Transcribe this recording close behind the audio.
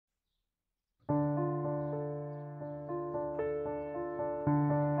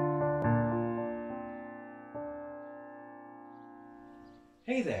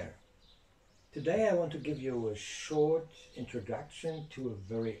Hey there! Today I want to give you a short introduction to a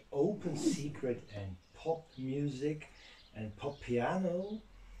very open secret in pop music and pop piano.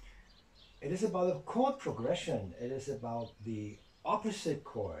 It is about a chord progression. It is about the opposite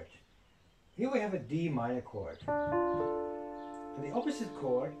chord. Here we have a D minor chord. And the opposite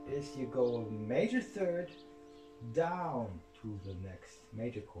chord is you go a major third down to the next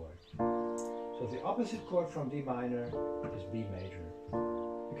major chord. So the opposite chord from D minor is B major.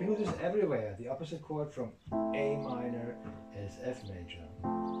 You can do this everywhere. The opposite chord from A minor is F major.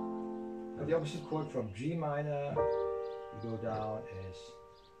 And the opposite chord from G minor, you go down, is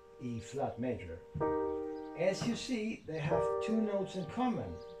E flat major. As you see, they have two notes in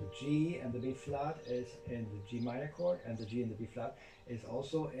common. The G and the B flat is in the G minor chord, and the G and the B flat is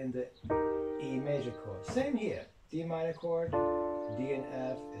also in the E major chord. Same here. D minor chord, D and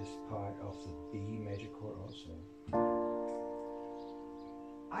F is part of the B major chord also.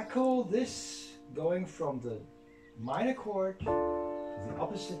 I call this going from the minor chord to the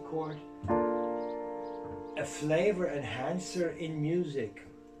opposite chord a flavor enhancer in music.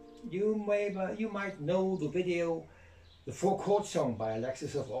 You might know the video, the 4-chord song by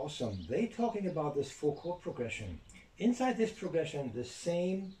Alexis of Awesome. They talking about this 4-chord progression. Inside this progression, the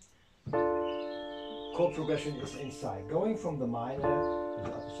same chord progression is inside, going from the minor to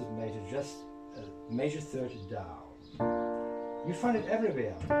the opposite major, just a major third down. You find it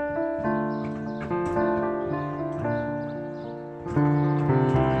everywhere.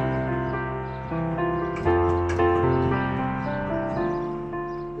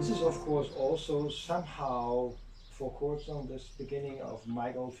 This is of course also somehow 4-chord song, this beginning of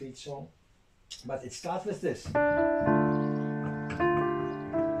Mike Oldfield's song, but it starts with this.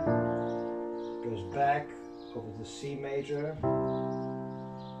 Goes back over the C major,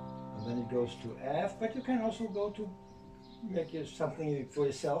 and then it goes to F, but you can also go to make something for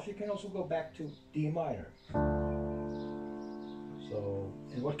yourself. You can also go back to D minor. So,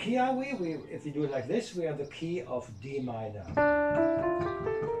 in what key are we? If we do it like this, we are the key of D minor.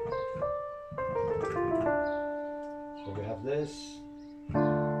 So we have this.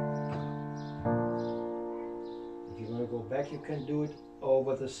 If you want to go back, you can do it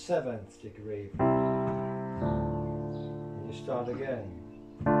over the 7th degree. And you start again.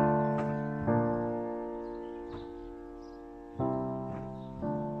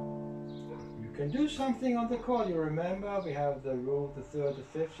 You can do something on the chord. You remember we have the root, the 3rd,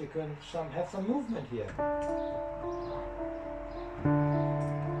 the 5th. You can have some movement here.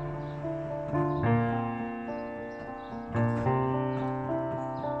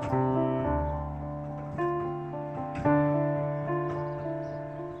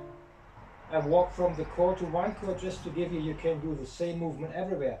 I walk from the chord to one chord just to give you can do the same movement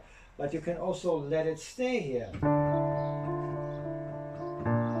everywhere, but you can also let it stay here. So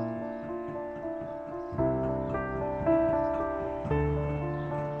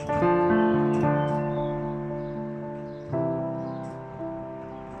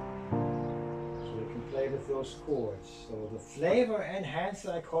you can play with those chords. So the flavor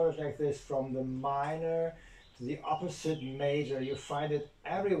enhancer, I call it like this, from the minor to the opposite major. You find it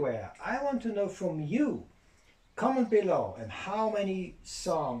everywhere. I want to know from you, comment below, and how many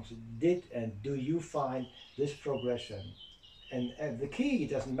songs did and do you find this progression? And the key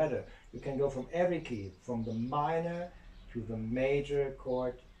doesn't matter. You can go from every key, from the minor to the major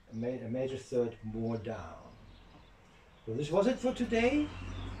chord, a major third more down. So this was it for today.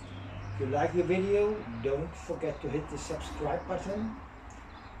 If you like the video, don't forget to hit the subscribe button.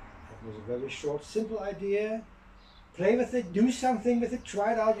 It was a very short, simple idea. Play with it, do something with it,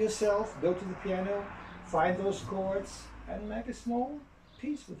 try it out yourself, go to the piano, find those chords and make a small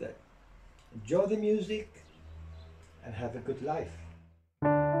piece with it. Enjoy the music and have a good life.